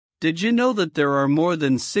Did you know that there are more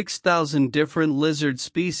than 6,000 different lizard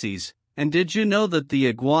species? And did you know that the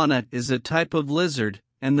iguana is a type of lizard,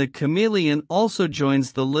 and the chameleon also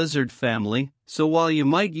joins the lizard family? So while you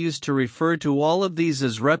might used to refer to all of these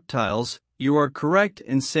as reptiles, you are correct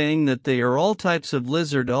in saying that they are all types of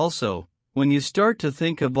lizard also. When you start to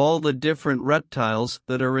think of all the different reptiles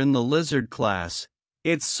that are in the lizard class,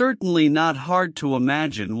 it's certainly not hard to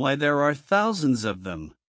imagine why there are thousands of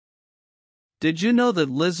them. Did you know that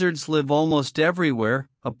lizards live almost everywhere?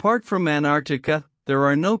 Apart from Antarctica, there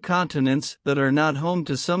are no continents that are not home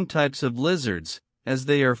to some types of lizards, as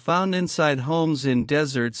they are found inside homes in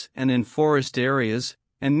deserts and in forest areas,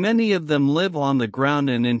 and many of them live on the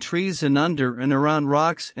ground and in trees and under and around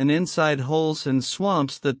rocks and inside holes and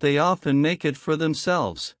swamps that they often make it for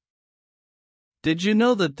themselves. Did you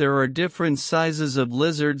know that there are different sizes of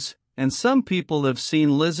lizards, and some people have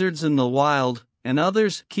seen lizards in the wild, and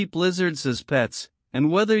others keep lizards as pets, and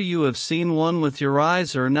whether you have seen one with your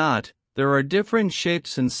eyes or not, there are different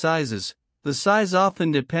shapes and sizes. The size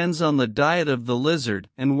often depends on the diet of the lizard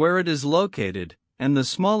and where it is located, and the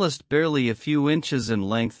smallest barely a few inches in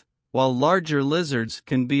length, while larger lizards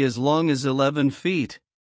can be as long as 11 feet.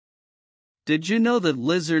 Did you know that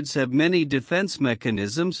lizards have many defense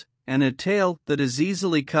mechanisms, and a tail that is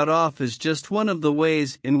easily cut off is just one of the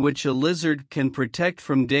ways in which a lizard can protect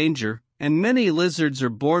from danger? And many lizards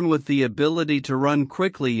are born with the ability to run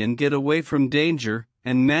quickly and get away from danger,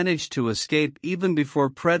 and manage to escape even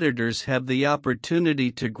before predators have the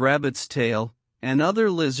opportunity to grab its tail, and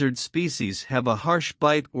other lizard species have a harsh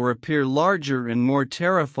bite or appear larger and more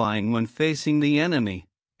terrifying when facing the enemy.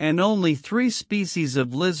 And only 3 species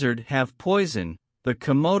of lizard have poison: the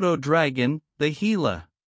Komodo dragon, the Gila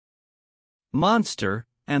monster,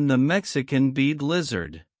 and the Mexican bead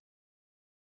lizard.